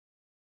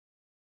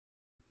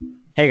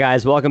Hey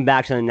guys, welcome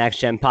back to the Next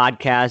Gen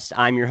Podcast.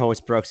 I'm your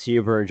host, Brooks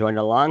Huber, joined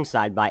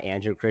alongside by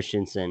Andrew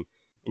Christianson.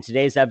 In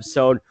today's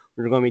episode,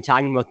 we're going to be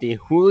talking about the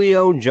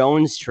Julio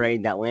Jones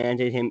trade that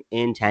landed him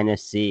in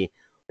Tennessee.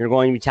 We're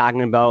going to be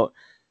talking about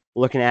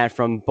looking at it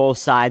from both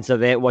sides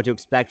of it, what to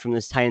expect from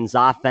this Titans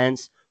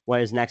offense,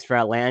 what is next for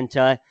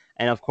Atlanta,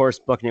 and of course,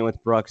 Bookin It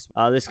With Brooks.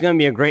 This is going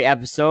to be a great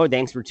episode.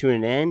 Thanks for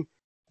tuning in.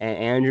 And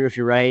Andrew, if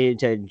you're ready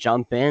to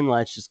jump in,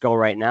 let's just go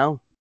right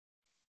now.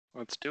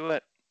 Let's do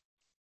it.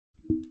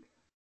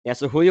 Yeah,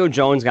 so Julio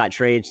Jones got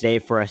traded today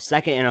for a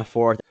second and a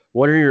fourth.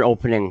 What are your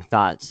opening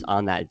thoughts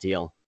on that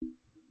deal?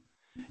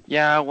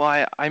 Yeah,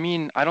 well,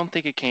 I don't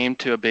think it came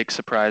to a big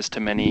surprise to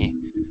many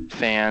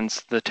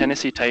fans. The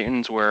Tennessee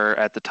Titans were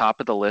at the top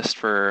of the list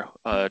for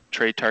a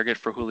trade target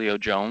for Julio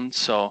Jones,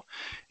 so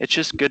it's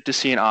just good to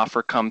see an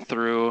offer come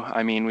through.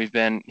 I mean, we've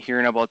been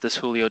hearing about this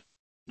Julio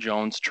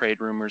Jones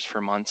trade rumors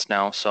for months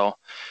now, so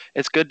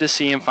it's good to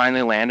see him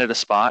finally land at a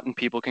spot and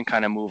people can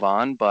kind of move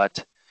on,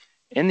 but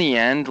in the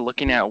end,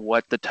 looking at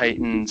what the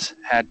Titans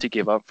had to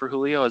give up for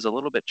Julio, I was a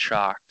little bit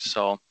shocked.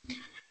 So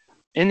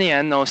in the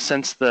end, though,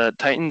 since the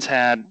Titans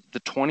had the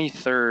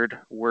 23rd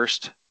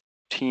worst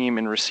team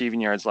in receiving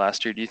yards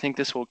last year, do you think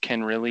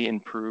can really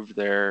improve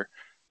their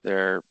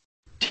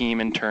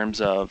team in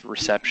terms of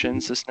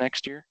receptions this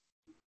next year?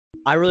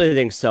 I really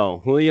think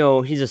so.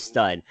 Julio, he's a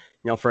stud.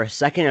 For a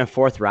second and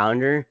fourth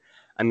rounder,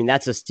 I mean,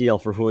 that's a steal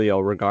for Julio,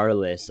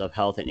 regardless of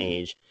health and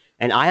age.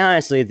 And I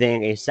honestly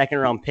think a second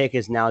round pick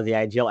is now the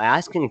ideal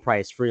asking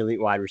price for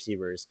elite wide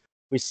receivers.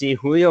 We see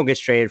Julio gets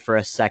traded for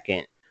a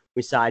second.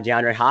 We saw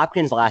DeAndre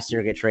Hopkins last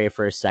year get traded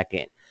for a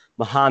second.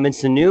 Mohamed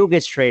Sanu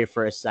gets traded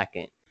for a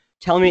second.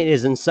 Tell me it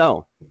isn't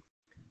so.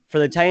 For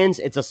the Titans,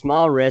 it's a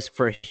small risk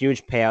for a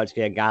huge payout to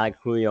get a guy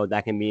like Julio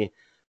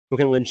who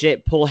can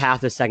legit pull half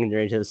the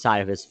secondary to the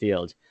side of his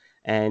field,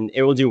 and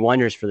it will do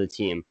wonders for the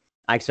team.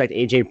 I expect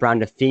AJ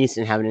Brown to feast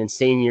and have an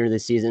insane year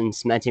this season,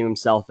 cementing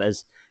himself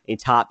as a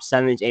top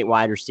 7 to 8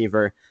 wide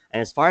receiver.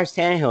 And as far as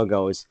Tannehill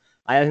goes,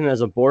 I have him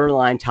as a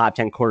borderline top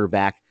 10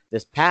 quarterback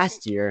this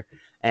past year,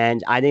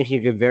 and I think he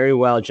could very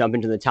well jump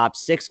into the top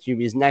 6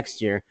 QBs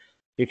next year,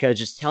 because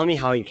just tell me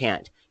how he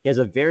can't. He has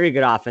a very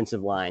good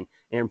offensive line,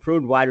 an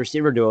improved wide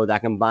receiver duo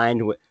that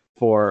combined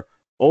for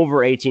over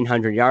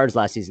 1,800 yards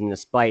last season,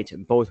 despite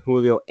both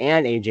Julio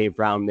and A.J.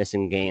 Brown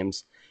missing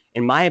games.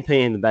 In my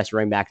opinion, the best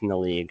running back in the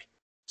league.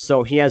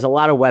 So he has a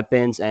lot of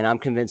weapons, and I'm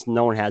convinced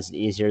no one has it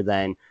easier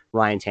than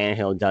Ryan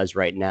Tannehill does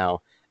right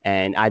now,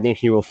 and I think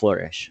he will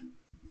flourish.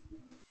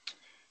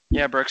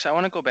 Yeah, Brooks, I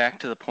want to go back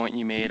to the point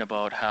you made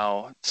about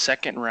how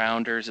second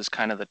rounders is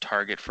kind of the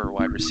target for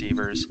wide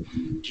receivers.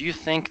 Do you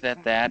think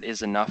that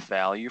is enough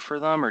value for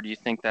them, or do you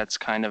think that's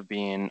kind of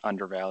being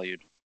undervalued?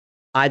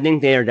 I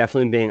think they are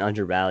definitely being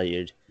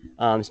undervalued,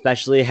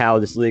 especially how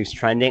this league's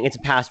trending. It's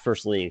a pass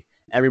first league.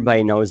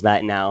 Everybody knows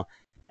that now.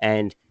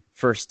 And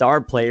for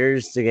star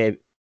players to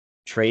get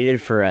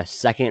traded for a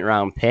second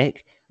round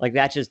pick, like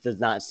that just does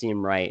not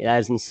seem right. That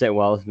doesn't sit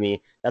well with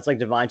me. That's like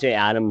Devontae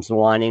Adams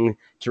wanting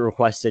to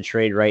request a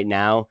trade right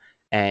now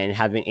and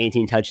having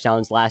 18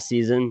 touchdowns last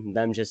season.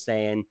 Them just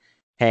saying,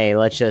 "Hey,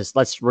 we're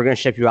gonna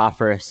ship you off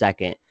for a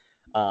second."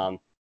 Um,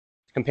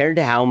 Compared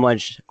to how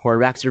much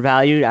quarterbacks are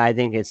valued, I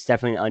think it's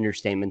definitely an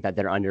understatement that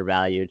they're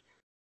undervalued.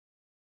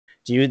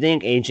 Do you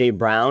think AJ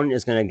Brown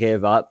is going to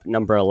give up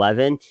number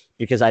 11?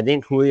 Because I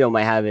think Julio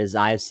might have his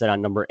eyes set on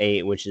number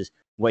 8, which is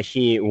what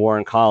he wore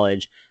in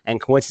college.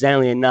 And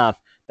coincidentally enough,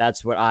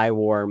 that's what I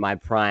wore in my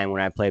prime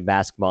when I played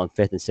basketball in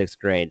 5th and 6th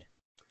grade.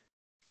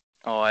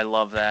 Oh, I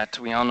love that.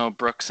 We all know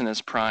Brooks in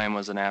his prime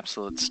was an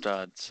absolute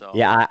stud. So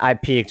Yeah, I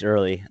peaked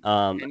early.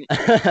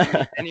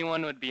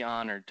 anyone would be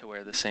honored to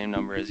wear the same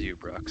number as you,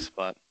 Brooks.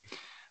 But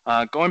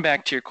going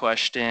back to your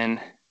question,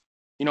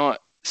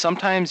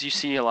 sometimes you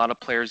see a lot of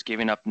players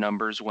giving up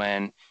numbers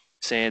when,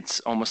 say, it's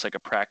almost like a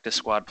practice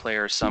squad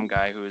player or some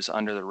guy who is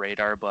under the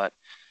radar, but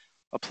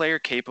a player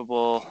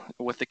capable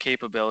with the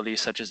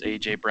capabilities such as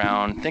AJ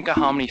Brown. Think of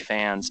how many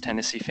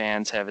Tennessee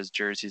fans have his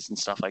jerseys and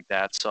stuff like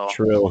that. So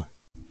True.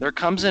 there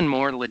comes in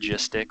more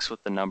logistics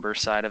with the number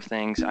side of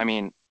things. I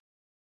mean,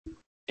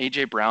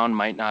 AJ Brown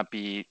might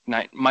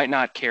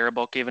not care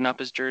about giving up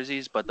his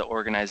jerseys, but the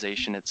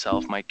organization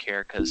itself might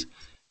care because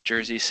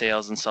jersey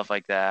sales and stuff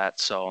like that.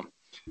 So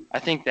I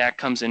think that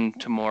comes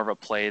into more of a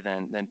play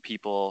than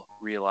people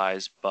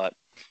realize. But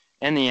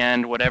in the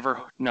end,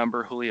 whatever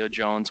number Julio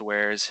Jones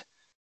wears,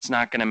 it's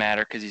not going to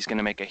matter because he's going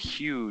to make a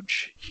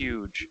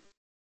huge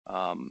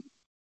um,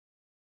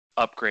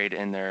 upgrade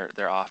in their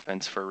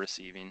offense for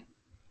receiving.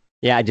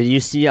 Yeah, did you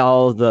see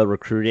all the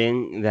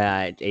recruiting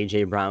that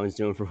AJ Brown was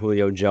doing for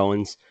Julio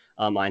Jones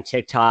on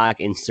TikTok,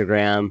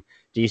 Instagram?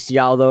 Do you see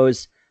all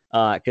those?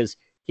 Because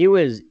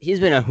he's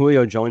been a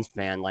Julio Jones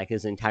fan like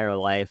his entire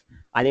life.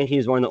 I think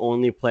he's one of the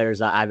only players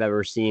that I've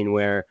ever seen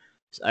wear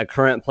a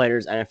current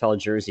player's NFL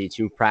jersey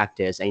to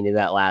practice, and he did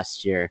that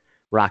last year,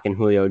 rocking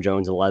Julio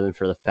Jones 11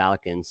 for the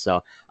Falcons.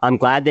 So I'm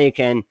glad they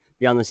can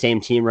be on the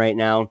same team right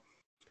now.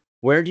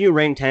 Where do you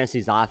rank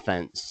Tennessee's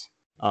offense?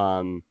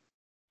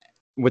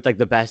 With like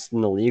the best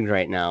in the league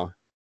right now?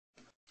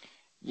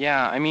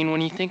 Yeah, I mean,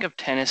 when you think of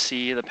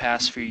Tennessee the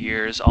past few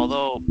years,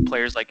 although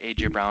players like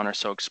A.J. Brown are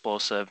so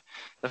explosive,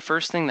 the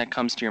first thing that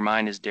comes to your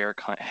mind is Derrick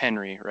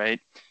Henry, right?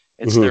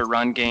 It's Hmm. their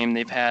run game.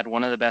 They've had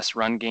one of the best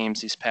run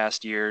games these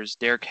past years.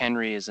 Derrick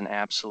Henry is an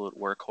absolute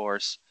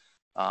workhorse.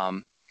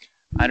 Um,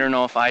 I don't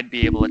know if I'd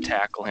be able to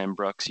tackle him,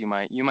 Brooks. You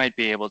might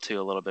be able to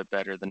a little bit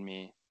better than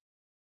me.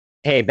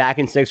 Hey, back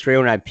in sixth grade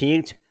when I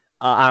peaked,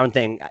 I don't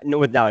think, no,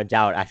 without a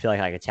doubt, I feel like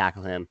I could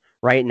tackle him.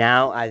 Right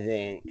now, I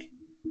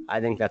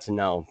think that's a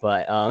no.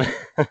 But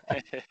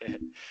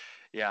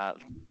Yeah,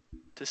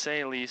 to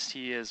say least,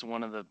 he is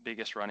one of the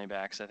biggest running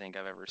backs I think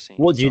I've ever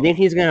seen. well, do you So, think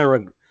he's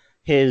gonna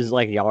his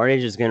like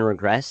yardage is gonna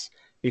regress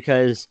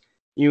because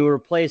you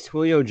replace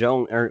Julio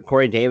Jones or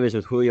Corey Davis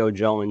with Julio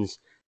Jones,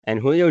 and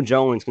Julio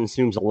Jones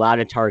consumes a lot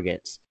of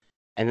targets,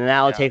 and then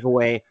that'll yeah. take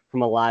away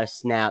from a lot of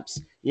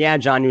snaps. Yeah,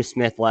 John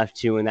Smith left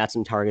too, and that's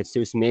some targets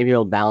too, so maybe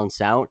it'll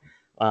balance out.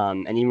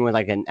 And even with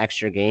like an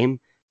extra game,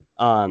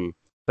 um,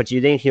 but do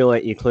you think he'll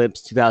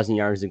eclipse 2,000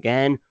 yards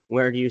again?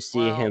 Where do you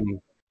see Well,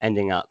 him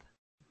ending up?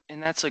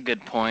 and that's a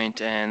good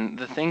point. And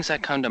the things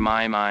that come to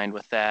my mind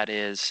with that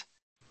is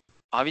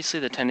obviously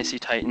the Tennessee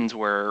Titans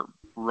were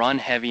run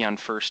heavy on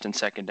first and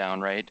second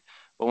down, right?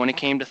 But when it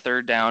came to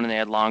third down and they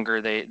had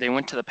longer, they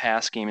went to the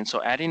pass game. And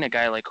so adding a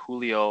guy like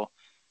Julio,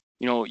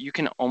 you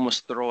can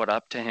almost throw it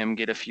up to him,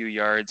 get a few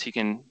yards.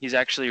 He's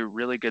actually a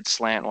really good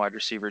slant wide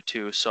receiver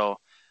too. So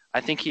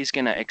I think he's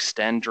going to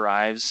extend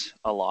drives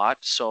a lot.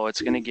 So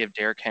it's going to give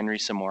Derrick Henry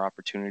some more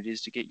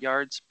opportunities to get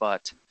yards.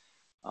 But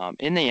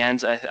in the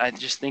end, I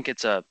just think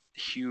it's a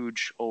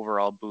huge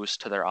overall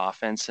boost to their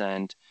offense,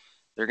 and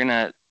they're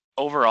gonna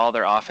overall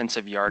their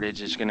offensive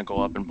yardage is gonna go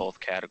up in both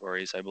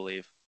categories, I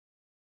believe.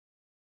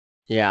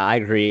 Yeah, I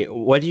agree.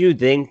 What do you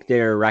think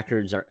their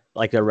record is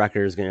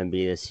going to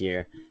be this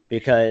year?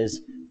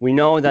 Because we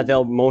know that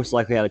they'll most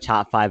likely have a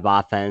top five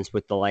offense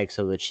with the likes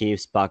of the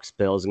Chiefs, Bucks,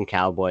 Bills, and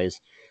Cowboys,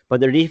 but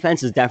their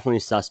defense is definitely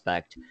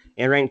suspect.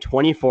 It ranked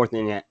 24th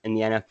in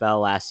the NFL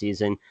last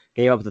season,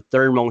 gave up the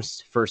third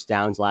most first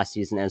downs last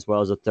season, as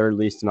well as the third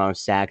least amount of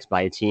sacks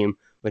by a team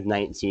with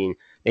 19.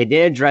 They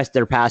did address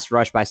their pass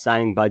rush by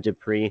signing Bud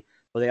Dupree,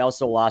 but they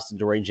also lost to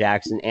Dory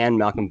Jackson and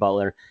Malcolm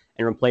Butler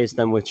and replace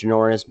them with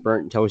Janoris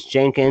Burnt Toast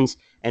Jenkins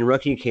and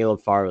rookie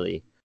Caleb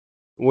Farley.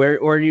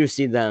 Where do you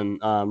see them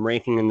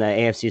ranking in the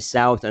AFC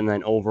South and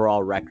then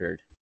overall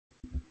record?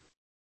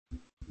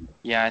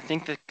 Yeah, I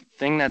think the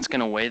thing that's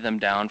gonna weigh them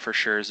down for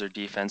sure is their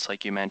defense,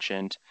 like you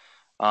mentioned.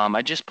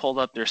 I just pulled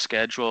up their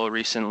schedule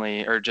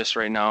recently, or just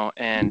right now,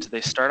 and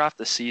they start off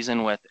the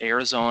season with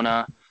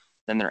Arizona,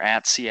 then they're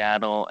at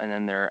Seattle, and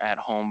then they're at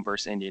home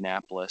versus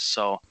Indianapolis.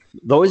 So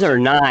Those those are are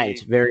going to not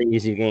be very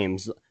easy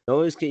games.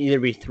 Those could either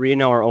be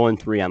 3-0 or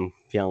 0-3. I'm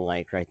feeling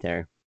like right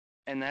there.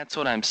 And that's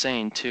what I'm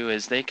saying too,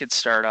 is they could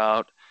start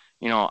out,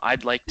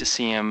 I'd like to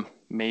see him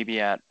maybe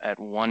at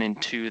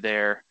 1-2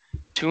 there.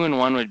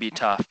 2-1 would be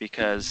tough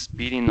because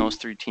beating those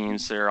three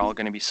teams, they're all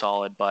going to be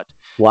solid. But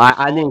Well, to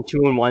I follow think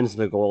 2-1's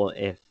the goal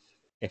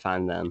if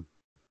I'm them.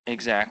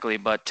 exactly,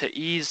 but to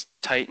ease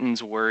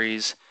Titans'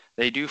 worries,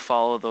 they do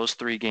follow those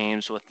three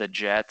games with the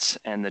Jets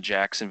and the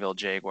Jacksonville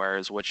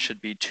Jaguars, which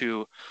should be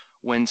two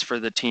wins for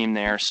the team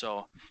there.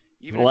 So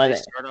even if they Well,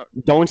 start out,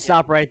 don't yeah,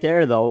 stop right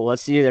there though.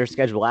 Let's see their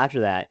schedule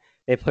after that.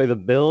 They play the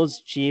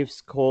Bills,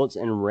 Chiefs, Colts,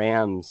 and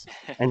Rams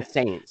and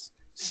Saints.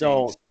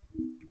 Saints. So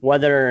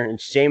whether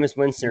it's Jameis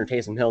Winston or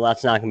Taysom Hill,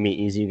 that's not going to be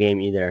an easy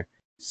game either.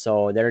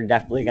 So they're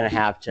definitely going to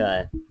have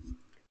to.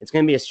 It's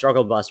going to be a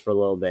struggle bus for a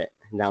little bit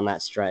down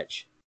that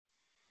stretch.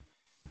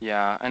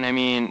 Yeah, and I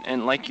mean,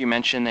 and like you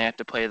mentioned, they have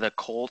to play the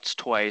Colts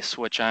twice,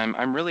 which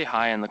I'm really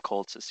high on the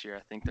Colts this year.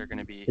 I think they're going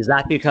to be. Is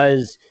that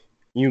because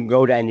you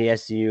go to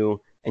NDSU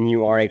and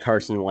you are a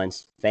Carson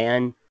Wentz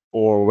fan,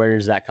 or where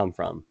does that come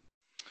from?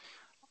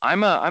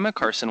 I'm a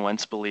Carson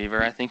Wentz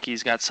believer. I think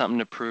he's got something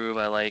to prove.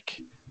 I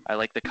like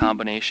the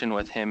combination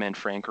with him and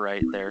Frank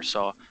Wright there.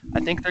 So I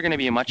think they're going to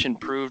be much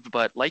improved.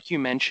 But like you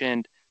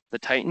mentioned, the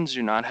Titans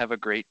do not have a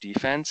great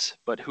defense,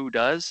 but who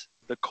does?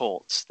 The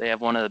Colts. They have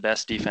one of the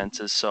best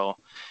defenses. So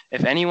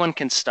if anyone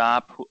can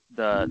stop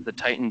the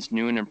Titans'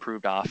 new and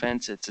improved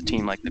offense, it's a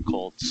team like the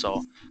Colts.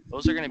 So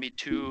those are going to be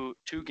two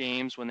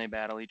games when they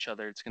battle each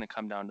other. It's going to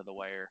come down to the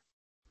wire.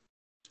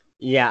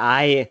 Yeah,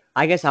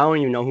 I guess I don't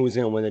even know who's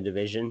going to win the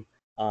division.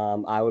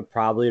 I would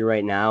probably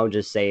right now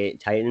just say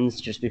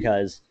Titans, just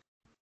because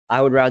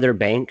I would rather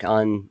bank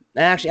on.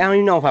 Actually, I don't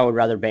even know if I would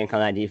rather bank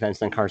on that defense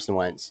than Carson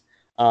Wentz.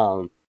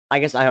 I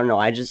guess I don't know.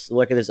 I just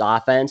look at this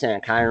offense and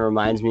it kind of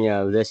reminds me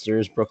of this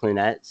year's Brooklyn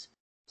Nets.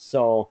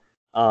 So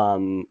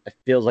it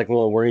feels like a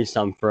little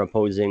worrisome for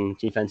opposing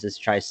defenses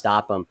to try to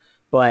stop them.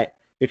 But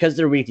because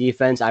they're weak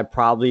defense, I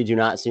probably do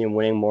not see them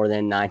winning more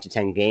than 9 to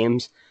 10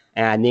 games.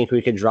 And I think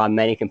we could draw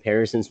many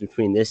comparisons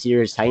between this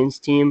year's Titans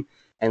team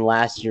and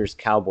last year's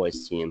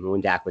Cowboys team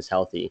when Dak was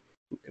healthy.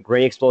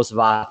 Great explosive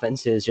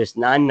offenses, just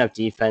not enough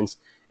defense.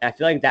 And I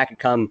feel like that could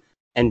come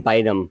and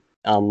bite them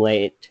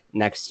late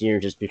next year,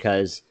 just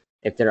because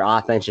if their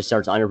offense just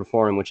starts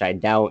underperforming, which I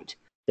doubt,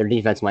 their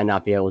defense might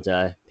not be able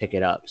to pick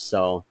it up.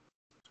 So,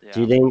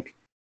 do you Yeah. think?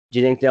 Do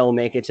you think they'll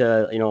make it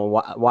to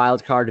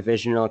wild card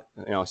divisional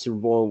Super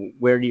Bowl?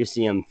 Where do you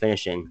see them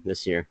finishing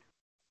this year?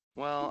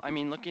 Well, I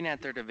mean, looking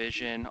at their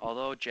division,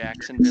 although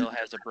Jacksonville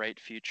has a bright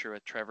future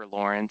with Trevor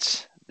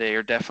Lawrence, they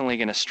are definitely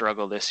going to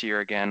struggle this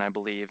year again, I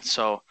believe.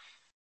 So,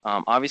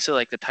 obviously,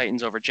 like the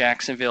Titans over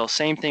Jacksonville,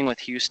 same thing with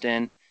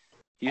Houston.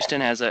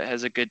 Houston has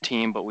a good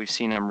team, but we've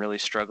seen them really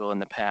struggle in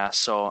the past.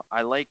 So,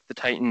 I like the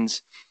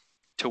Titans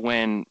to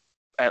win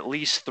at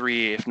least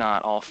three, if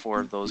not all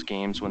four of those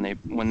games when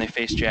they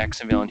face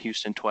Jacksonville and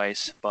Houston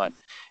twice. But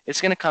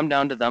it's going to come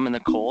down to them and the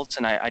Colts,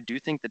 and I do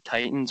think the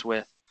Titans,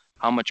 with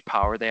how much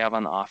power they have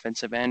on the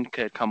offensive end,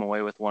 could come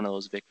away with one of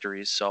those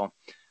victories. So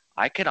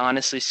I could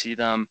honestly see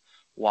them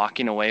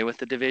walking away with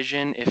the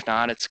division. If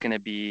not, it's gonna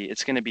be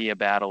a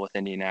battle with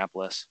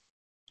Indianapolis.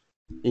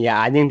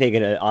 Yeah, I think they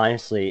could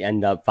honestly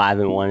end up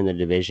 5-1 in the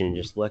division.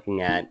 Just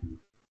looking at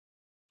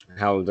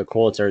how the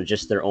Colts are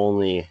just their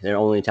only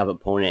tough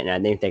opponent, and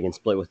I think they can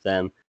split with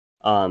them.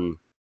 Um,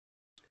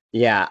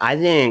 yeah, I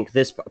think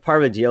this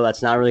part of the deal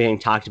that's not really getting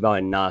talked about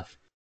enough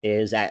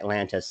is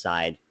Atlanta's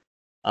side.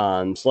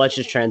 So let's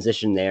just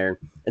transition there.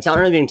 It's not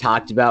really being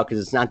talked about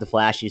because it's not the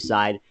flashy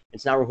side.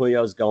 It's not where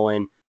Julio's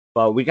going,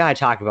 but we gotta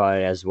talk about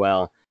it as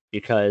well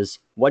because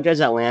what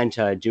does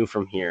Atlanta do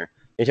from here?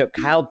 They took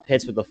Kyle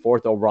Pitts with the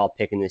fourth overall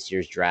pick in this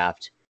year's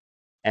draft,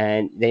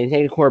 and they didn't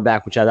take a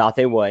quarterback, which I thought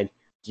they would.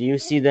 Do you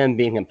see them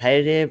being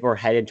competitive or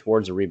headed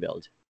towards a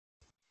rebuild?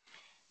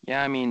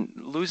 Yeah, I mean,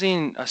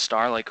 losing a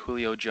star like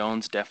Julio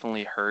Jones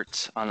definitely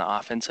hurts on the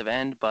offensive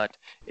end, but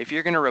if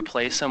you're going to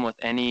replace him with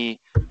any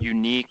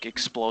unique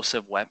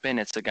explosive weapon,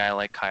 it's a guy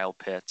like Kyle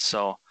Pitts.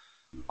 So,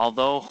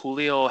 although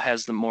Julio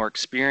has the more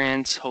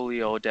experience,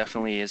 Julio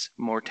definitely is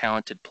more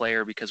talented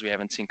player because we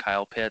haven't seen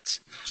Kyle Pitts.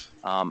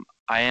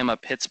 I am a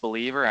Pitts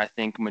believer. I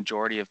think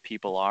majority of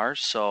people are.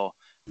 So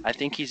I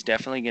think he's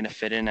definitely going to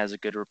fit in as a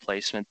good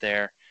replacement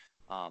there.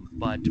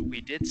 But we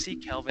did see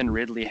Calvin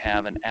Ridley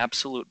have an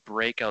absolute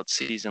breakout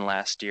season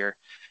last year,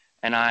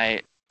 and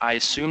I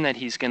assume that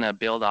he's going to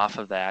build off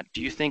of that.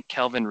 Do you think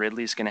Calvin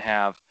Ridley is going to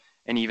have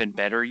an even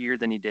better year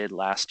than he did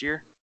last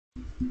year?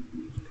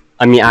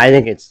 I mean, I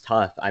think it's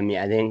tough. I mean,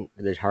 I think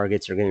the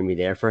targets are going to be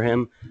there for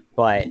him,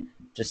 but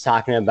just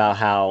talking about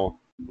how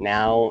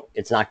now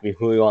it's not going to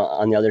be Julio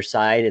on the other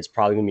side. It's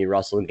probably going to be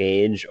Russell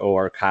Gage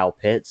or Kyle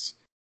Pitts.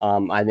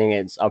 I think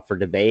it's up for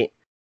debate.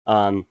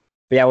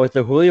 But yeah, with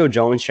the Julio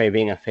Jones trade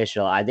being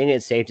official, I think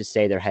it's safe to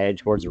say they're headed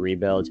towards a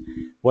rebuild.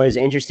 What is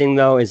interesting,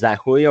 though, is that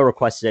Julio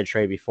requested a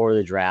trade before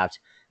the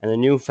draft, and the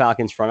new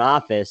Falcons front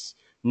office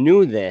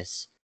knew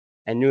this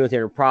and knew that they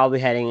were probably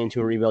heading into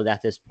a rebuild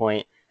at this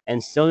point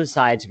and still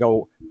decided to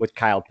go with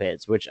Kyle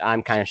Pitts, which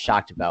I'm kind of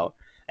shocked about.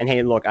 And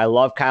hey, look, I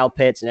love Kyle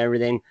Pitts and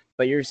everything,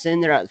 but you're sitting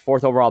there at the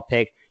fourth overall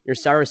pick. Your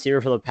star receiver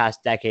for the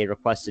past decade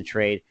requests a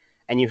trade,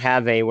 and you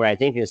have what I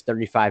think is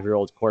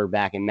 35-year-old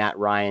quarterback in Matt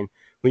Ryan,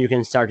 who you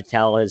can start to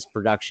tell his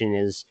production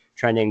is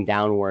trending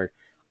downward.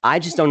 I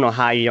just don't know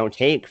how you don't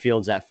take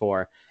Fields at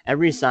 4.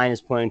 Every sign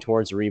is pointing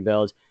towards a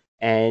rebuild,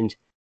 and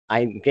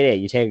I get it.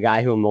 You take a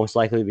guy who will most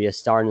likely be a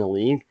star in the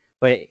league,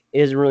 but it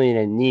isn't really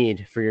a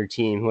need for your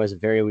team who has a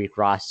very weak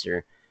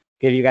roster.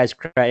 Give you guys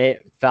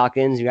credit,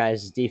 Falcons. You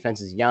guys'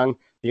 defense is young.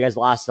 But you guys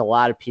lost a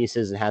lot of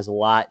pieces and has a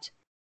lot.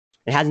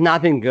 It has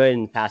not been good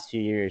in the past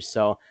few years.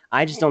 So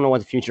I just don't know what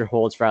the future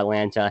holds for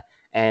Atlanta.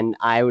 And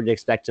I would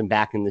expect them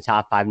back in the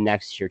top 5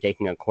 next year,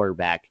 taking a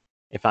quarterback,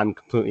 if I'm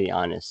completely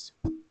honest.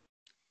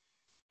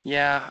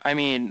 Yeah, I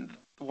mean,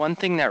 one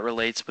thing that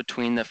relates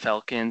between the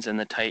Falcons and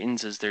the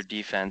Titans is their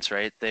defense,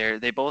 right?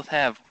 They both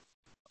have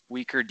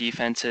weaker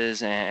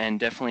defenses and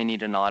definitely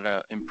need a lot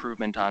of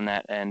improvement on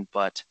that end.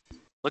 But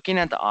looking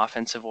at the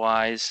offensive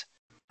wise,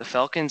 the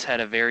Falcons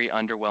had a very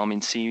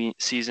underwhelming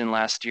season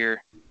last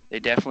year. They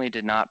definitely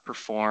did not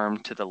perform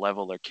to the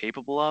level they're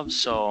capable of.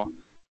 So,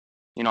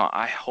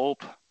 I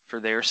hope for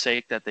their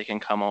sake that they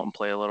can come out and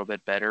play a little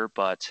bit better,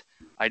 but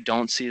I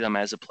don't see them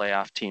as a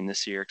playoff team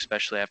this year,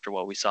 especially after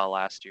what we saw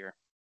last year.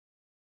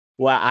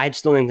 Well, I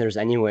just don't think there's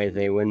any way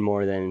they win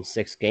more than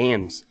 6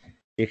 games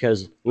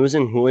because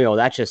losing Julio,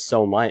 that's just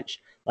so much.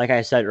 Like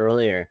I said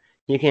earlier,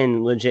 he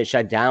can legit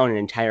shut down an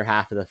entire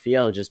half of the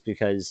field just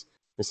because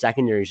the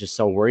secondary is just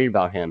so worried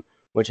about him,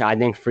 which I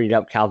think freed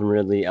up Calvin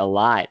Ridley a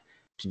lot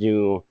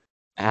to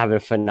have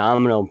a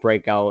phenomenal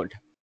breakout.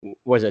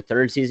 Was it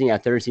third season? Yeah,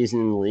 third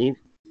season in the league.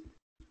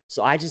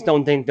 So I just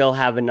don't think they'll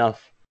have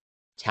enough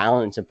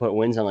talent to put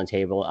wins on the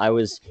table. I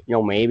was,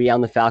 maybe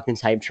on the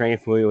Falcons hype train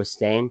if Julio was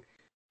staying,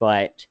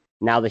 but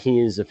now that he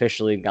is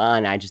officially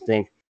gone, I just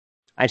think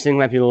it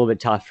might be a little bit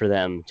tough for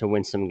them to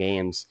win some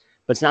games.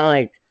 But it's not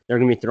like they're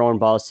going to be throwing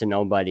balls to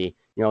nobody.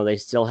 They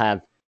still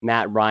have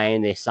Matt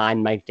Ryan. They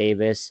signed Mike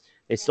Davis.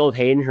 They still have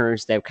Hayden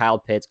Hurst. They have Kyle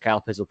Pitts.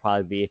 Kyle Pitts will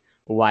probably be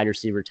a wide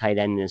receiver tight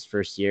end in his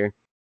first year.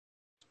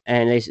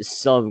 And they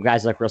still have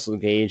guys like Russell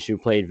Gage who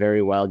played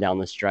very well down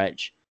the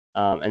stretch.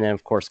 And then,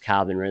 of course,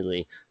 Calvin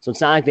Ridley. So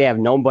it's not like they have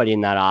nobody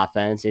in that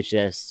offense.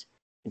 It's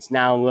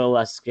now a little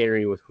less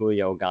scary with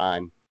Julio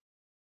gone.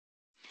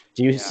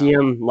 Do you Yeah. see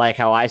him like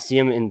how I see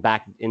him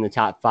back in the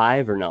top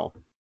 5 or no?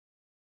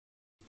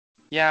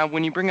 Yeah,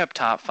 when you bring up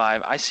top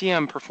five, I see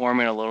him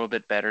performing a little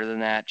bit better than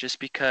that just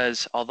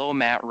because although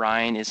Matt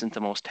Ryan isn't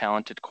the most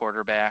talented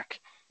quarterback,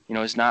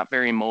 he's not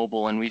very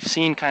mobile, and we've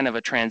seen kind of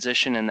a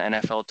transition in the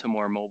NFL to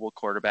more mobile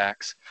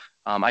quarterbacks.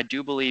 I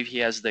do believe he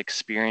has the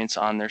experience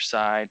on their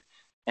side.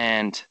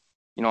 And,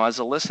 as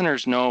the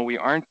listeners know, we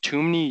aren't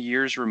too many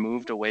years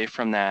removed away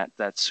from that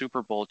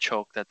Super Bowl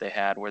choke that they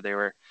had where they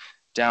were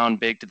down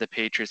big to the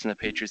Patriots and the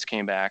Patriots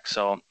came back.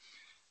 So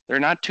they're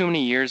not too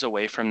many years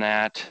away from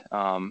that.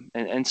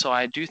 And so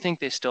I do think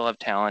they still have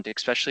talent,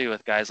 especially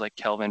with guys like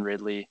Kelvin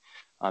Ridley,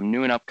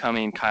 new and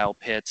upcoming Kyle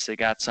Pitts. They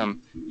got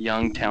some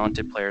young,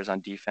 talented players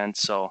on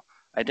defense. So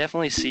I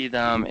definitely see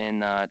them in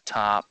the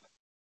top,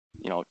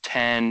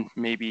 10,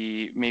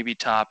 maybe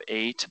top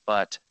 8.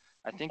 But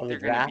I think Of the they're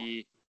going to draft?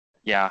 be,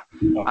 yeah.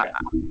 I, Okay.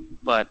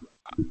 but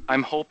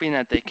I'm hoping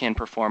that they can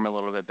perform a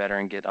little bit better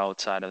and get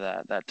outside of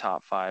that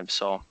top 5.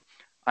 So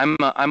I'm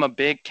a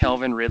big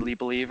Kelvin Ridley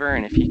believer,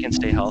 and if he can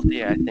stay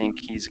healthy, I think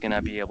he's going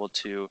to be able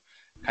to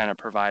kind of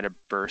provide a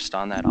burst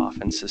on that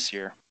offense this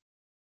year.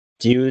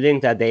 Do you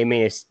think that they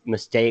made a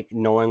mistake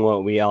knowing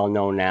what we all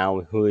know now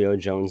with Julio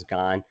Jones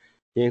gone?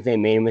 Do you think they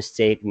made a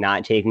mistake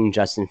not taking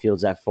Justin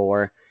Fields at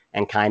 4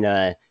 and kind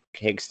of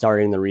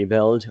kickstarting the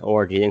rebuild,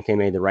 or do you think they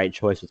made the right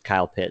choice with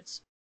Kyle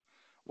Pitts?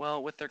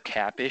 Well, with their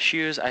cap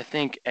issues, I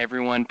think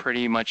everyone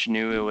pretty much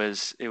knew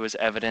it was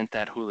evident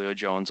that Julio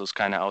Jones was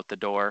kind of out the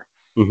door.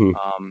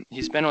 Mm-hmm.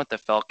 He's been with the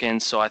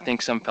Falcons, so I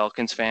think some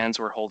Falcons fans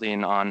were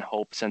holding on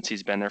hope since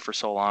he's been there for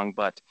so long.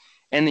 But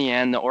in the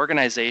end, the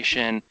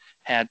organization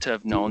had to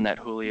have known that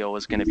Julio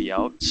was going to be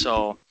out.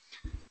 So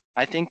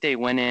I think they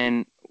went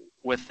in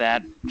with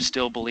that,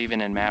 still believing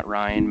in Matt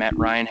Ryan. Matt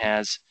Ryan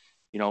has,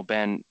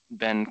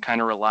 been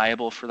kind of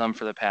reliable for them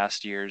for the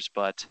past years,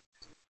 but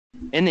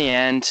in the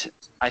end,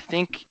 I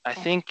think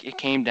it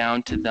came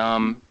down to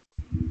them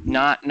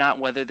not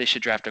whether they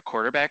should draft a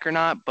quarterback or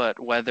not, but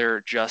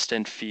whether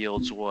Justin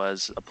Fields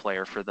was a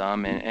player for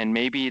them, and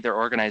maybe their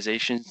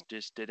organizations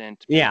just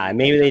didn't Yeah, believe in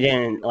maybe they Justin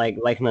didn't Fields.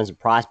 like him as a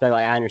prospect.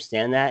 Like I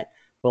understand that,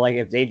 but like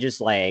if they just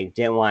like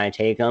didn't want to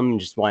take him,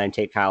 just want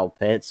to take Kyle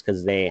Pitts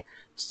because they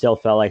still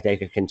felt like they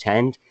could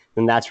contend,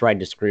 then that's where I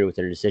disagree with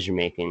their decision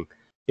making.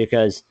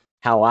 Because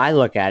how I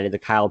look at it, the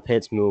Kyle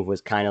Pitts move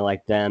was kind of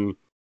like them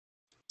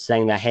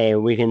saying that hey,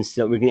 we can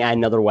add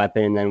another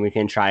weapon and then we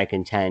can try to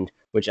contend,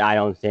 which I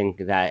don't think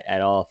that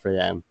at all for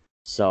them.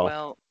 So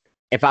Well,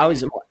 if I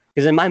was and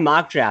because in my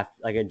mock draft,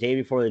 like a day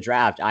before the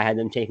draft, I had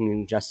them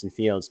taking Justin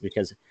Fields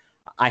because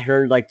I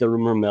heard like the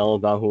rumor mill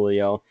about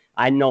Julio.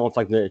 I didn't know if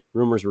like the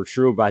rumors were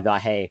true, but I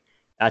thought, hey,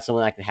 that's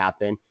something that could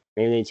happen.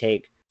 Maybe they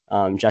take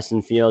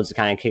Justin Fields to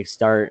kind of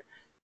kickstart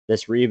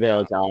this yeah,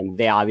 rebuild.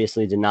 They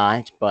obviously did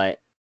not, but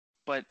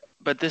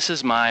but this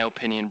is my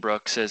opinion,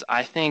 Brooks, is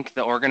I think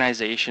the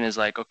organization is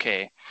like,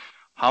 okay,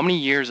 how many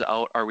years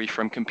out are we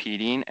from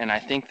competing? And I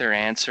think their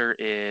answer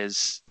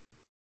is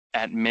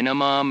at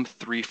minimum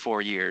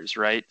 3-4 years,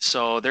 right?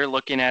 So they're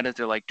looking at it,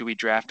 they're like, do we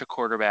draft a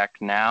quarterback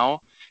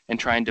now and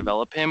try and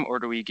develop him, or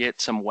do we get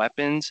some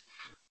weapons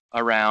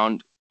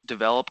around,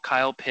 develop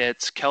Kyle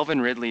Pitts? Kelvin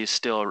Ridley is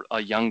still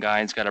a young guy,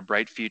 he's got a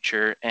bright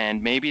future,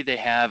 and maybe they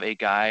have a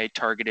guy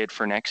targeted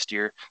for next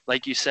year.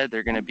 Like you said,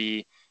 they're going to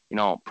be,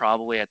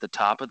 probably at the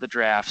top of the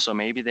draft. So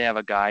maybe they have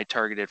a guy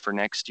targeted for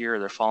next year or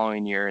the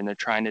following year, and they're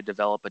trying to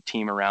develop a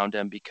team around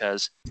him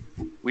because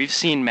we've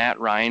seen Matt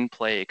Ryan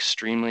play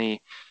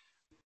extremely.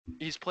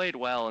 He's played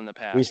well in the we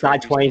past, saw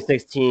right?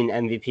 2016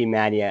 MVP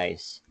Matty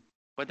Ice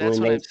But that's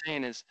when what I'm they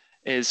saying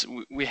is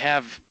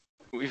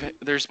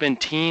there's been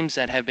teams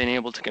that have been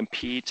able to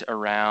compete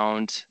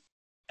around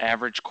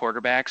average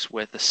quarterbacks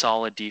with a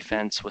solid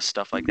defense with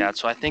stuff like that.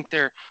 So I think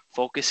they're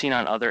focusing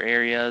on other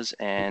areas,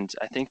 and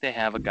I think they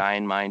have a guy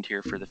in mind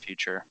here for the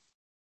future.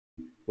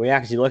 we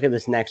actually look at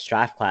this next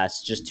draft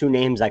class. Just two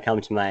names that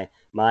come to my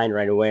mind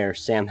right away are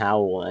Sam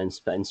Howell and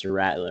Spencer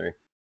Rattler.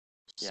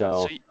 Yeah.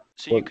 So So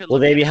so you could will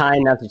look they at be it. high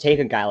enough to take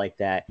a guy like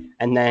that?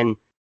 And then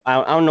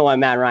I don't know what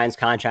Matt Ryan's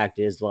contract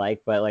is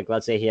like, but like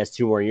let's say he has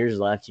 2 more years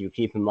left, do you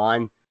keep him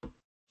on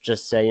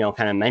just to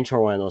kind of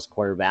mentor one of those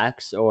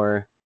quarterbacks,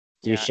 or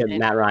do you Yeah. ship And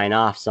Matt Ryan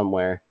off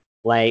somewhere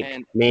like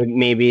and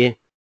maybe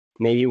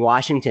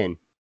Washington?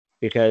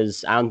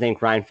 Because I don't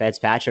think Ryan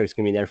Fitzpatrick's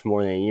gonna be there for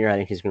more than a year. I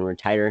think he's gonna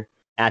retire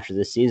after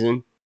this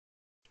season.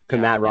 Could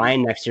yeah. Matt And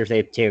Ryan next year, if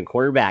they take a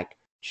quarterback,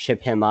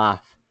 ship him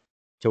off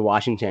to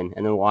Washington,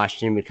 and then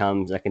Washington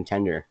becomes a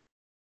contender?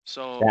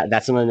 so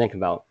That's something to think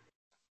about.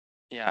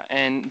 yeah.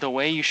 And the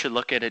way you should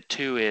look at it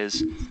too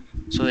is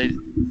so they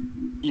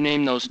you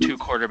name those two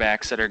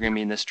quarterbacks that are going to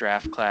be in this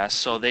draft class.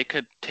 So they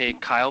could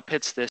take Kyle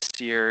Pitts this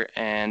year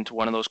and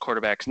one of those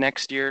quarterbacks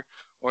next year,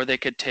 or they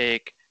could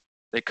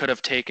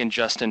have taken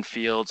Justin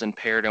Fields and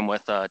paired him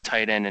with a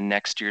tight end in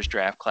next year's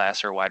draft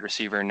class or wide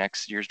receiver in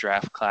next year's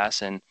draft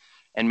class, and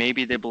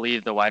maybe they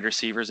believe the wide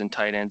receivers and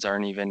tight ends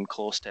aren't even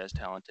close to as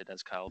talented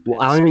as Kyle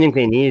Well, I Pitts. don't So, even think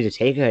they needed to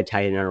take a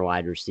tight end or a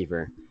wide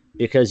receiver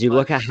because you but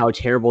look at how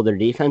terrible their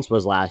defense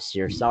was last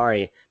year.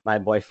 Sorry, my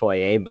boy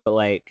Foye, but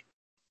like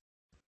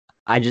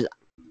I just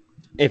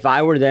if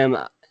I were them,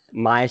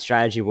 my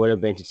strategy would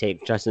have been to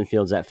take Justin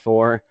Fields at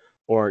 4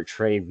 or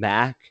trade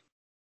back,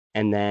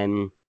 and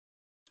then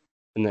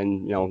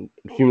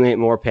accumulate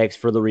more picks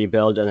for the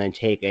rebuild, and then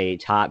take a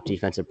top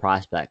defensive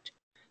prospect.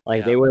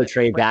 Like they would have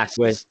traded back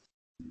with.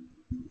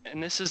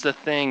 And this is the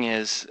thing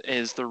is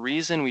the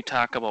reason we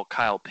talk about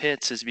Kyle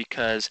Pitts is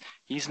because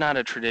he's not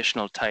a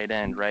traditional tight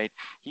end, right?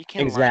 He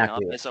can line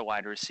up as a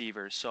wide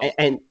receiver. So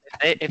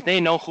if they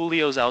know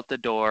Julio's out the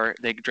door,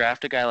 they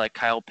draft a guy like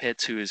Kyle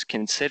Pitts who is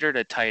considered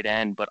a tight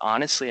end, but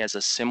honestly has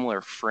a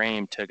similar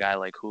frame to a guy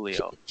like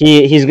Julio.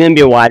 He's going to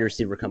be a wide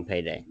receiver come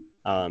payday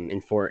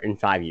in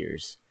 5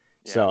 years.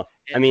 Yeah. So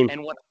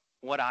and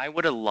what I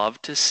would have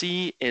loved to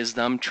see is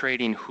them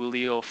trading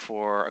Julio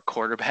for a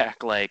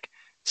quarterback like,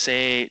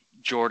 say,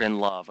 Jordan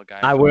Love, a guy.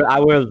 I would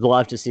have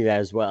loved to see that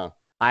as well.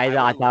 I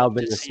thought that would have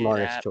been the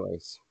smartest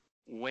choice.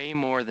 Way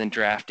more than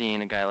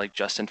drafting a guy like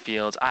Justin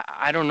Fields.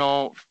 I don't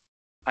know.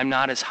 I'm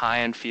not as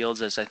high on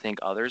Fields as I think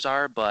others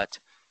are, but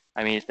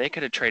I mean, if they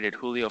could have traded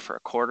Julio for a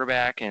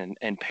quarterback and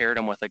paired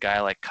him with a guy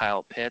like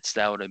Kyle Pitts,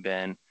 that would have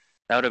been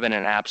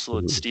an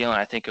absolute steal,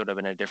 and I think it would have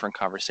been a different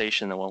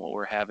conversation than what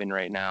we're having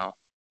right now.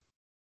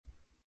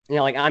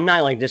 Like I'm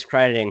not like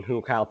discrediting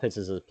who Kyle Pitts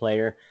is as a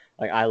player.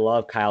 Like I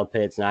love Kyle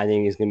Pitts, and I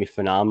think he's going to be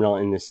phenomenal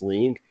in this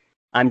league.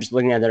 I'm just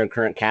looking at their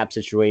current cap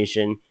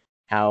situation,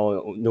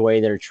 how the way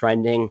they're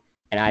trending,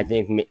 and I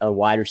think a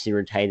wide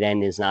receiver tight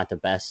end is not the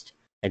best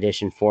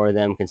addition for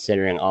them,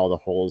 considering all the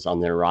holes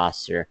on their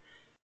roster.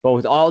 But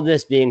with all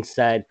this being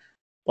said,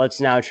 let's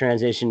now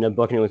transition to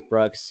Booking It with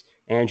Brooks.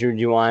 Andrew, do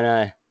you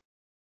wanna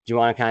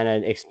kind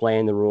of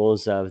explain the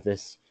rules of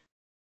this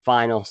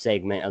final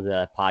segment of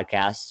the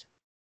podcast?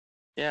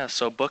 Yeah,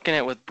 so Booking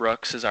It with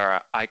Brooks is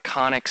our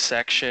iconic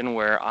section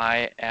where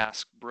I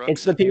ask Brooks.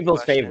 It's the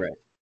people's favorite.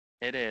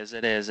 It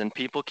is, and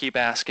people keep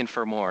asking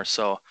for more,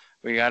 so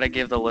we got to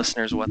give the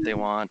listeners what they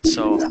want.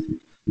 So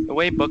the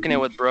way Booking It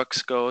with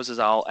Brooks goes is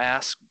I'll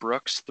ask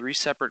Brooks 3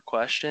 separate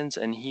questions,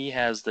 and he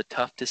has the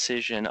tough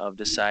decision of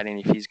deciding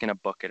if he's going to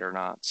book it or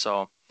not.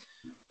 So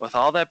with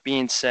all that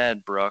being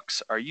said,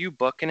 Brooks, are you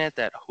booking it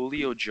that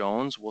Julio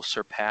Jones will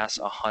surpass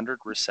 100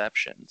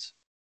 receptions?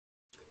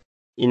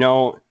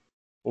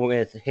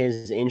 With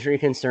his injury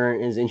concern,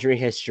 his injury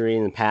history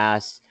in the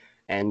past,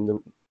 and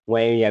the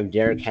way you have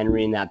Derrick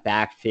Henry in that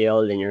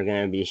backfield, and you're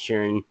going to be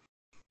sharing,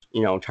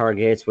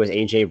 targets with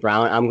A.J.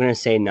 Brown, I'm going to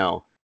say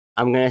no.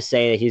 I'm going to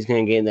say that he's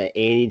going to get in the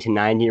 80 to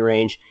 90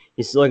 range.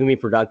 He's still going to be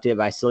productive.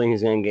 I still think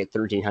he's going to get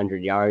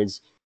 1,300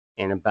 yards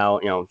and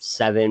about,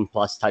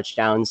 7+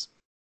 touchdowns.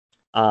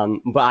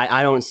 But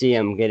I don't see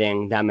him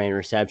getting that many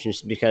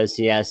receptions because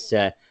he has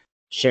to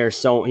share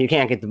he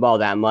can't get the ball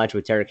that much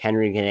with Derrick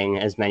Henry getting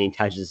as many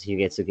touches as he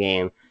gets a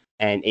game,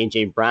 and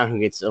A.J. Brown, who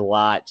gets a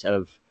lot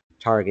of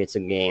targets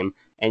a game.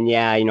 And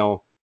yeah,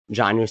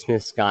 Jonnu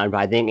Smith's gone, but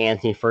I think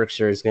Anthony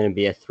Firkser is going to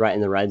be a threat in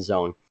the red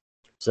zone,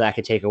 so that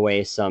could take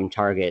away some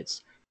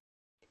targets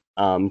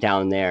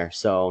down there.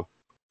 So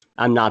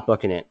I'm not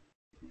booking it.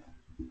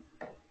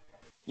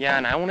 Yeah,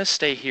 and I want to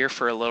stay here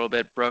for a little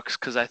bit, Brooks,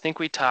 because I think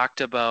we talked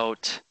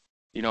about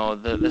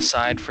the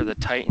side for the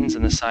Titans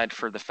and the side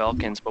for the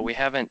Falcons, but we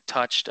haven't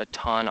touched a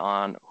ton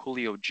on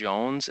Julio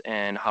Jones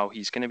and how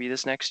he's going to be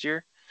this next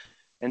year.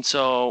 And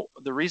so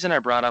the reason I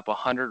brought up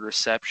 100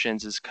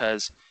 receptions is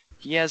because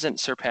he hasn't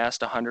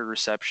surpassed 100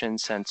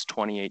 receptions since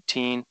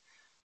 2018.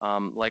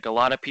 Like a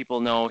lot of people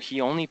know,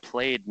 he only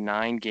played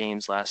 9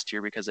 games last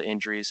year because of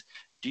injuries.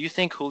 Do you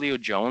think Julio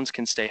Jones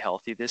can stay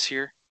healthy this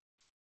year?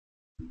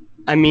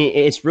 I mean,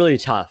 it's really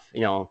tough.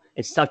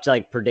 It's tough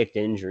to predict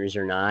injuries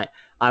or not.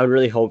 I would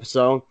really hope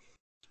so.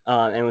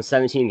 And with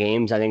 17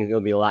 games, I think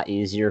it'll be a lot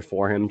easier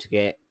for him to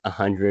get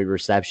 100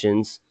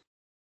 receptions.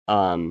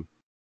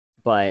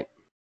 But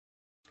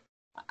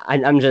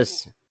I'm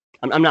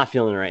not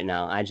feeling it right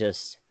now.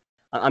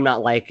 I'm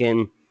not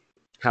liking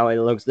how it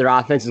looks. Their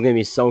offense is going to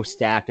be so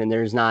stacked, and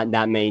there's not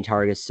that many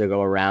targets to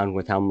go around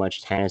with how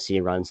much Tennessee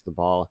runs the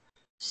ball.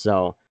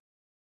 So,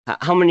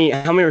 how many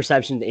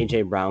receptions did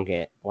A.J. Brown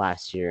get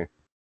last year?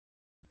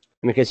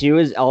 Because he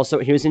was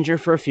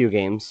injured for a few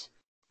games.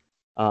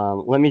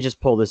 Let me just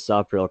pull this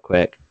up real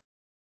quick.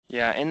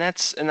 Yeah, and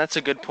that's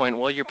a good point.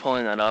 While you're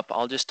pulling that up,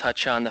 I'll just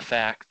touch on the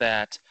fact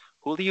that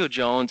Julio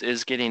Jones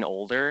is getting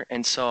older,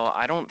 and so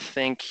I don't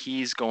think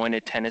he's going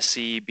to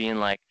Tennessee being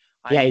like,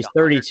 yeah, he's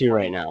 32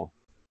 right now.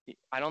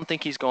 I don't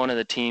think he's going to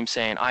the team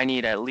saying, I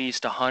need at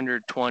least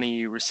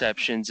 120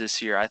 receptions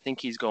this year. I think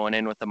he's going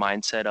in with the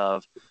mindset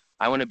of,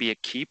 I want to be a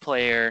key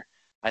player.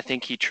 I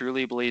think he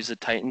truly believes the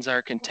Titans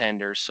are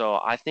contenders, so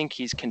I think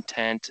he's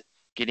content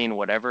getting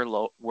whatever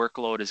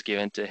workload is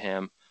given to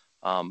him.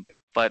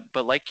 But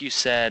like you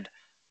said,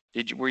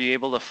 were you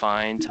able to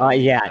find?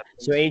 Yeah.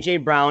 So A.J.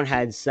 Brown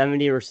had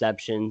 70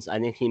 receptions. I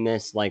think he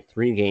missed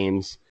 3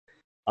 games.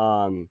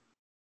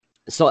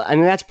 So I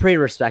mean that's pretty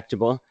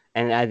respectable.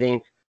 And I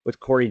think with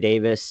Corey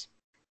Davis,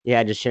 you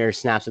had to share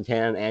snaps with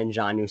him and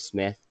Jonnu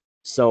Smith.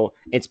 So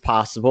it's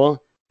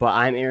possible, but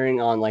I'm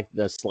erring on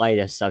the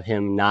slightest of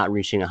him not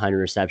reaching 100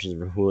 receptions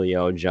for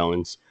Julio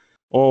Jones,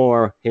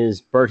 or his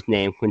birth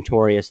name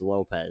Quintorius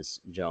Lopez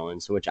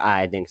Jones, which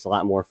I think is a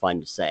lot more fun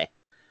to say.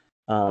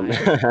 Um,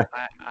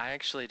 I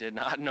actually did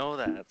not know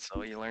that.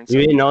 So you learned you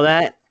something didn't new. know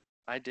that?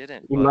 I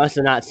didn't, You but must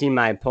have not seen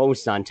my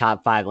post on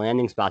top 5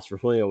 landing spots for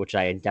Julio, which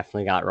I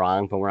definitely got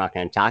wrong, but we're not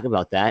going to talk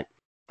about that.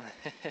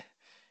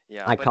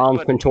 yeah, I but call him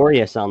but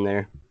Quintorius on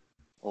there.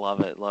 love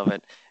it, love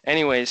it.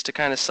 Anyways, to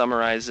kind of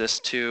summarize this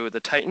too, the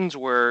Titans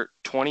were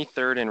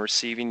 23rd in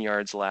receiving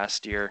yards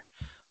last year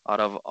out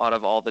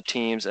of all the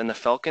teams, and the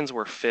Falcons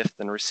were 5th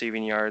in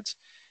receiving yards.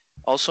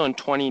 Also in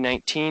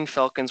 2019,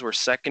 Falcons were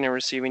 2nd in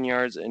receiving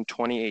yards. In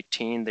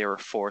 2018, they were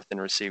 4th in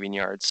receiving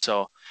yards.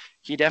 So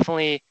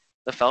the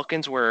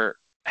Falcons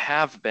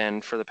have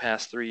been for the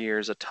past 3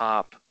 years a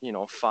top,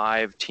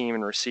 5 team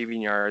in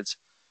receiving yards.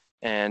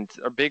 And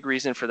a big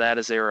reason for that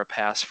is they were a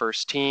pass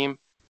first team.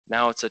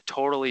 Now it's a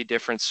totally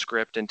different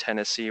script in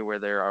Tennessee where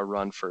they're a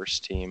run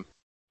first team.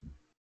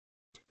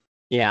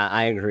 Yeah,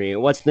 I agree.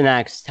 What's the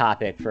next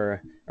topic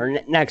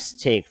next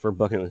take for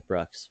Booking It With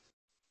Brooks?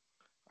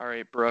 All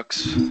right,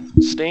 Brooks,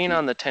 staying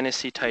on the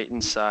Tennessee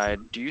Titans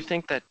side, do you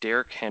think that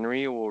Derrick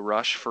Henry will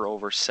rush for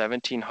over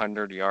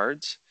 1,700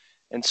 yards?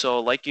 And so,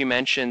 like you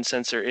mentioned,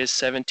 since there is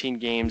 17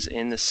 games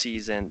in the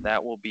season,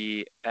 that will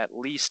be at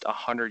least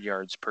 100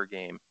 yards per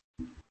game.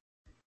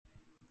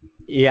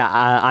 Yeah,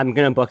 I'm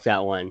gonna book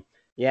that one.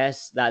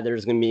 Yes, that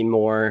there's gonna be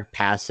more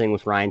passing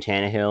with Ryan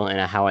Tannehill, and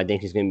how I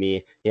think he's gonna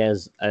be. He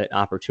has an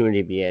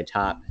opportunity to be a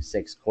top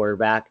 6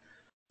 quarterback.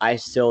 I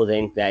still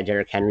think that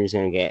Derrick Henry's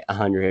gonna get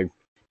 100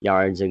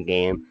 yards a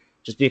game,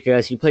 just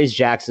because he plays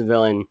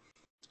Jacksonville and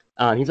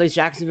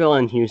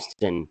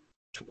Houston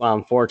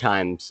 4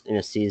 times in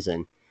a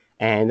season,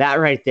 and that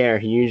right there,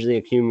 he usually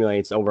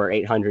accumulates over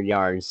 800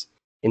 yards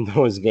in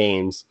those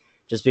games,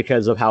 just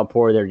because of how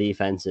poor their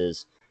defense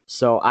is.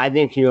 So I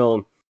think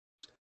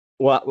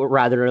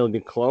rather it'll be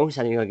close.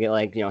 I think he'll get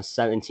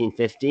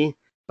 1750,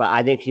 but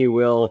I think he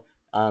will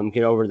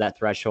get over that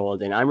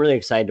threshold. And I'm really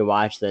excited to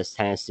watch this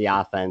Tennessee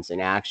offense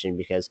in action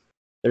because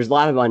there's a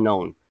lot of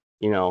unknown.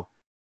 You know,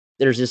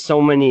 there's just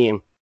so many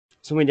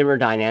different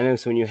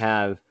dynamics when you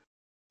have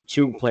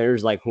 2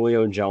 players like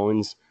Julio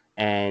Jones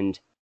and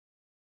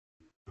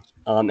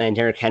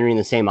Derrick Henry in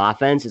the same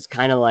offense. It's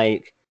kind of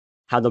like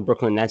how the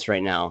Brooklyn Nets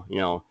right now.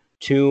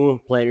 2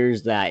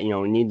 players that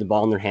need the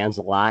ball in their hands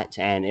a lot,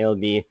 and it'll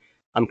be.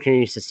 I'm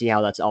curious to see how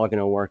that's all going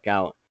to work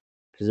out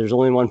because there's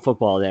only one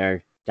football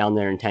there down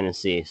there in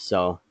Tennessee.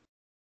 So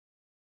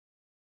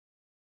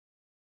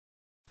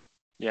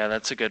Yeah,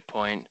 that's a good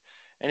point.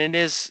 And it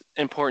is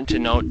important to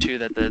note, too,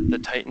 that the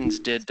Titans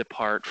did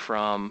depart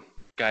from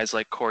guys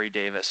like Corey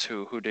Davis,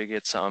 who did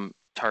get some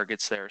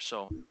targets there.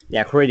 So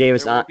yeah, Corey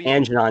Davis there will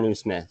and be. Jonnu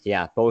Smith,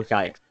 yeah, both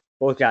got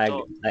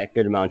So a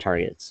good amount of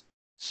targets.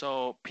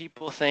 So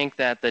people think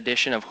that the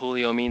addition of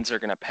Julio means they're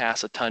going to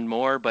pass a ton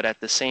more, but at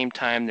the same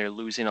time, they're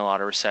losing a lot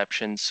of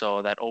receptions.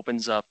 So that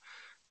opens up,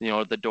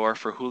 the door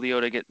for Julio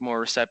to get more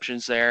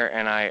receptions there.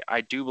 And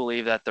I do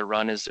believe that the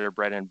run is their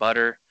bread and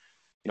butter.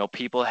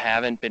 People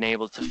haven't been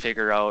able to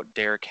figure out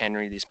Derrick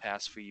Henry these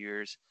past few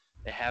years.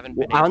 They haven't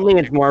Well, been I don't able to think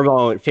it's figure. more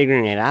about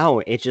figuring it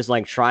out. It's just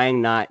like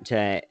trying not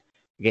to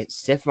get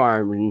stiff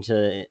armed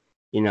into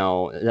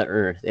the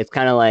earth. It's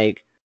kind of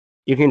like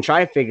you can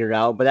try to figure it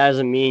out, but that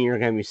doesn't mean you're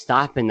going to be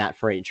stopping that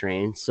freight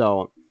train.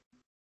 So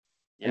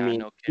I Yeah, mean,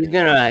 no he's kidding.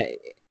 gonna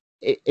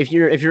if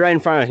you're right in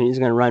front of him, he's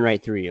gonna run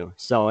right through you.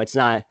 So it's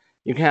not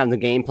you can have the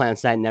game plan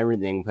set and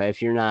everything, but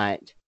if you're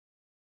not,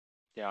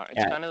 Yeah, it's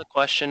yeah, kind of the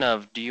question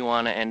of, do you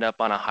want to end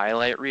up on a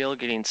highlight reel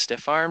getting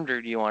stiff armed,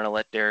 or do you want to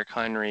let Derrick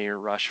Henry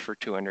rush for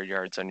 200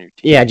 yards on your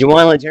yeah, team? do you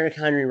want to let Derrick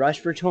Henry rush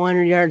for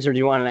 200 yards, or do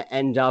you want to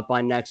end up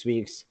on next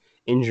week's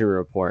injury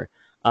report?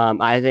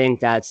 I think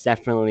that's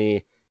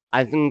definitely.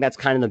 I think that's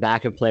kind of the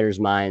back of players'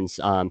 minds.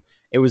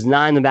 It was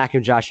not in the back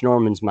of Josh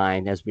Norman's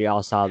mind, as we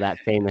all saw that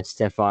famous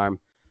stiff arm.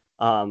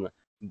 Um,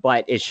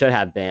 but it should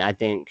have been. I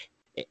think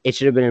it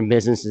should have been a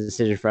business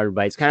decision for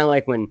everybody. It's kind of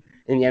like when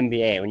in the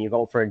NBA when you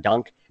go for a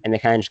dunk and they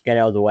kind of just get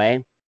out of the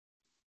way.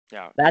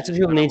 Yeah, you That's what just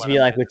people kind of need to let be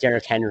him like get with his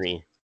Derrick distance.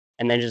 Henry,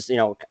 and then just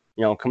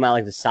come out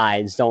like the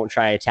sides. Don't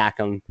try to attack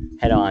him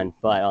head on.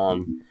 But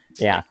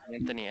It's yeah,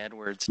 like Anthony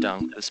Edwards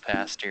dunked this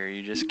past year.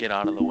 You just get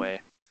out of the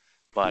way.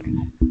 But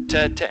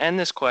to end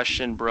this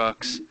question,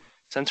 Brooks,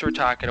 since we're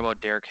talking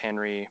about Derrick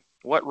Henry,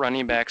 what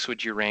running backs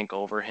would you rank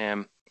over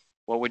him?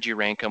 What would you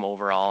rank him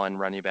overall in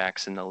running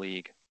backs in the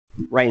league?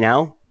 right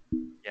now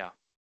Yeah.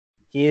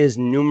 he is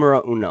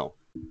numero uno.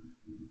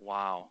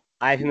 Wow.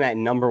 I have him at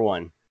number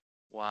one,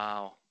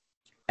 Wow.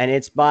 and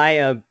it's by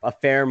a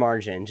fair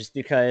margin, just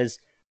because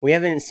we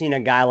haven't seen a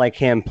guy like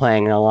him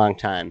playing in a long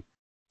time.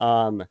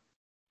 Um,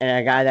 and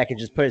a guy that could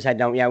just put his head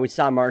down. Yeah, we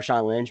saw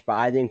Marshawn Lynch, but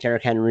I think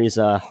Derrick Henry's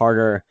a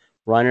harder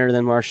runner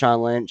than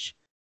Marshawn Lynch.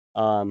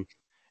 Um,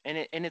 And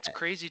it's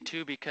crazy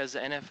too because the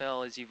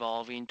NFL is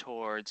evolving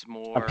towards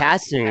a more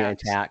passing pass.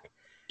 attack.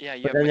 Yeah,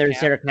 you But have then there's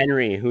Derrick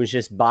Henry, who's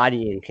just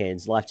bodying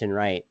kids left and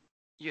right.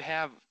 you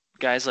have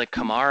guys like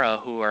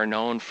Kamara who are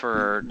known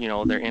for,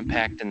 their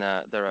impact in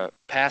the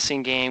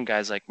passing game,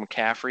 guys like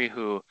McCaffrey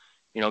who,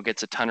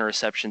 gets a ton of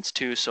receptions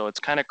too. So it's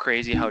kind of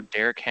crazy how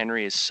Derrick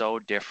Henry is so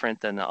different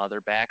than the other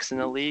backs in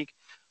the league,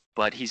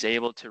 but he's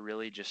able to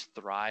really just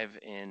thrive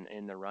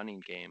in the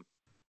running game.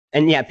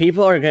 And yeah,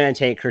 people are going to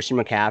take Christian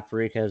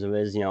McCaffrey because of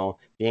his,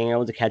 being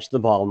able to catch the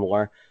ball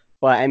more.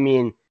 But I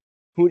mean,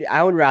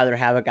 I would rather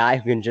have a guy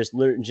who can just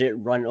legit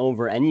run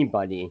over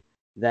anybody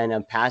than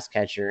a pass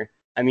catcher.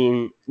 I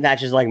mean,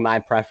 that's just like my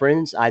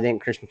preference. I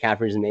think Christian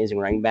McCaffrey is an amazing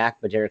running back,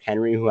 but Derrick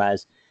Henry, who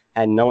has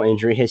had no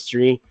injury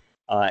history,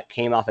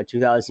 came off a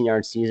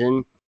 2,000-yard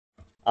season.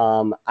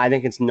 I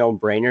think it's no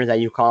brainer that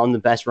you call him the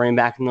best running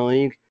back in the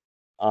league,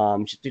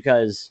 just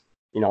because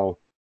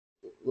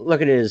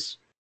look at his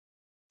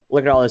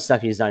look at all the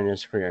stuff he's done in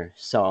his career.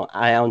 So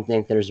I don't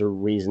think there's a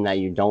reason that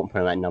you don't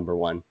put him at number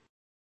one.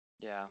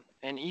 Yeah,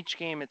 and each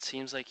game it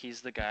seems like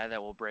he's the guy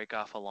that will break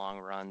off a long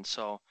run.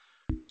 So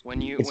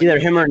it's either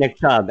him or Nick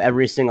Chubb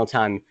every single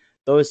time.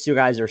 Those two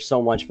guys are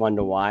so much fun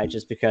to watch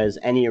just because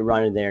any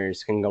run of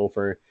theirs can go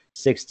for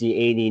 60,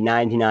 80,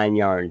 99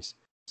 yards.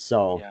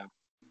 So yeah,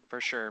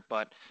 for sure.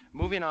 But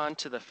moving on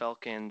to the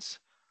Falcons,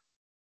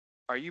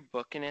 are you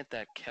booking it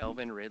that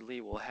Calvin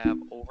Ridley will have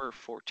over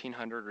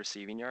 1,400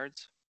 receiving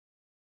yards?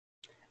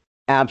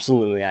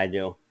 absolutely, I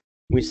do.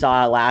 We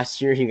saw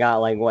last year he got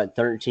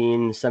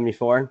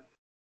 1374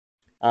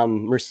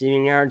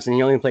 receiving yards, and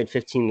he only played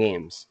 15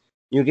 games.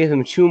 You give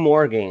him 2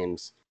 more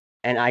games,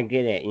 and I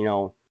get it.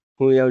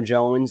 Julio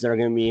Jones, they're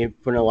going to be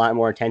putting a lot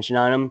more attention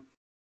on him,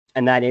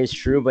 and that is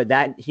true.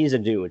 But he's a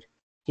dude.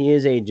 He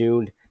is a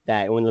dude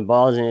that when the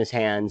ball is in his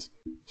hands,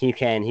 he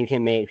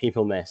can make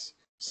people miss.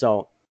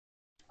 So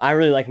I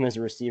really like him as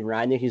a receiver.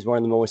 I think he's one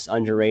of the most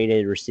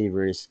underrated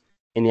receivers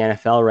in the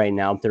NFL right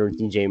now, up there with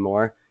DJ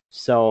Moore.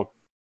 So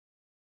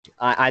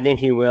I think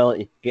he will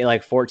get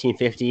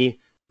 1450,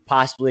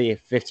 possibly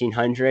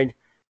 1500.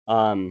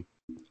 But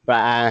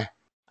I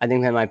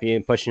think that might be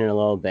pushing it a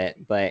little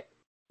bit. But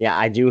yeah,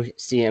 I do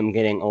see him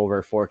getting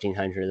over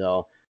 1400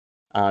 though,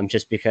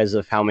 just because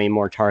of how many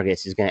more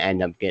targets he's going to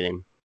end up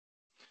getting.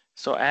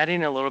 So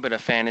adding a little bit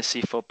of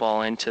fantasy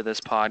football into this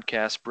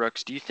podcast,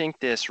 Brooks, do you think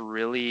this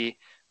really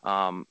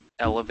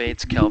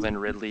elevates Calvin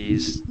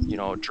Ridley's,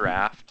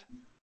 draft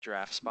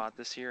spot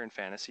this year in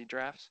fantasy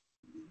drafts?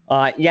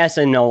 Yes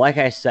and no. Like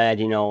I said,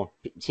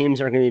 teams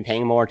are going to be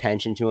paying more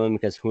attention to him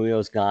because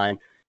Julio's gone.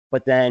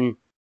 But then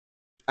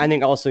I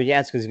think also,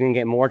 yes, because he's going to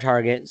get more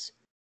targets.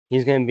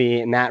 He's going to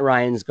be Matt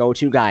Ryan's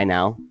go-to guy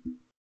now.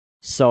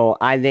 So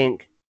I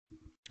think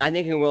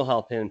it will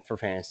help him for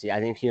fantasy. I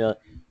think he'll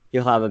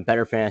have a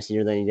better fantasy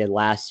year than he did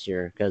last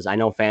year because I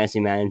know fantasy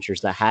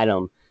managers that had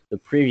him the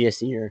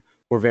previous year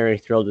were very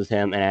thrilled with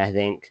him, and I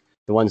think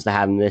the ones that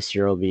have him this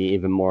year will be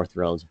even more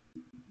thrilled.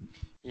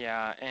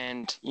 Yeah,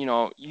 and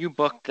you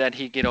booked that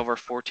he'd get over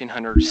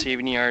 1,400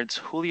 receiving yards.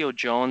 Julio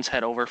Jones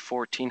had over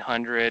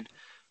 1,400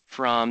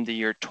 from the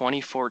year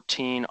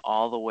 2014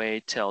 all the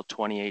way till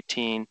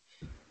 2018.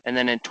 And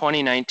then in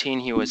 2019,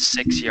 he was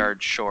 6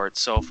 yards short.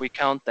 So if we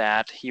count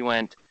that, he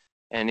went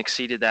and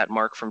exceeded that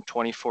mark from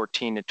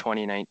 2014 to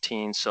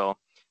 2019. So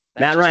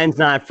Matt Ryan's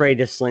not afraid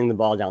to sling the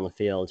ball down the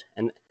field,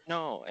 and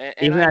no, and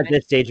even at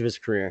this stage of his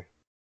career.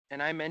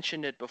 And I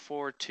mentioned it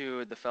before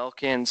too. The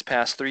Falcons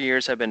past 3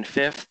 years have been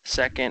 5th,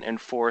 2nd, and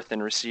 4th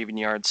in receiving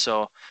yards.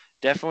 So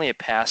definitely a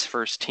pass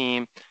first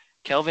team.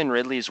 Calvin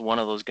Ridley is one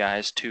of those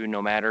guys too.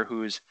 No matter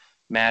who's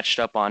matched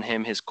up on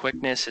him, his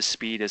quickness, his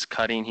speed, his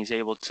cutting, he's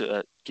able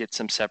to get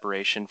some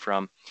separation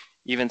from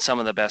even some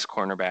of the best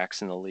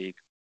cornerbacks in the league.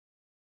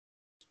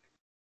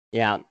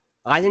 Yeah,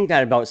 I think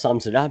that about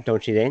sums it up,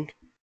 don't you think?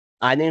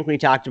 I think we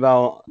talked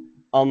about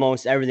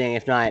almost everything,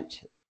 if not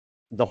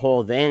the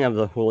whole thing of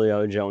the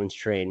Julio Jones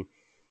trade.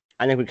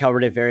 I think we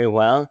covered it very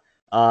well.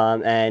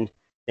 And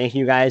thank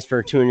you guys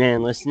for tuning in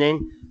and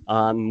listening.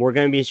 We're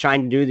going to be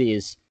trying to do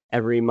these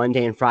every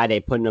Monday and Friday,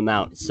 putting them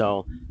out.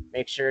 So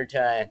make sure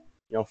to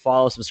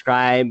follow,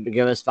 subscribe,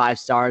 give us 5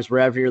 stars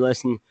wherever you're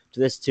listening to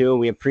this too.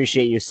 We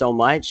appreciate you so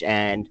much,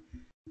 and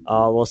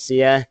we'll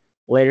see you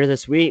later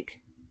this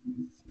week.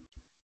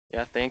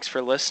 Yeah, thanks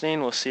for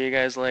listening. We'll see you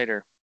guys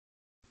later.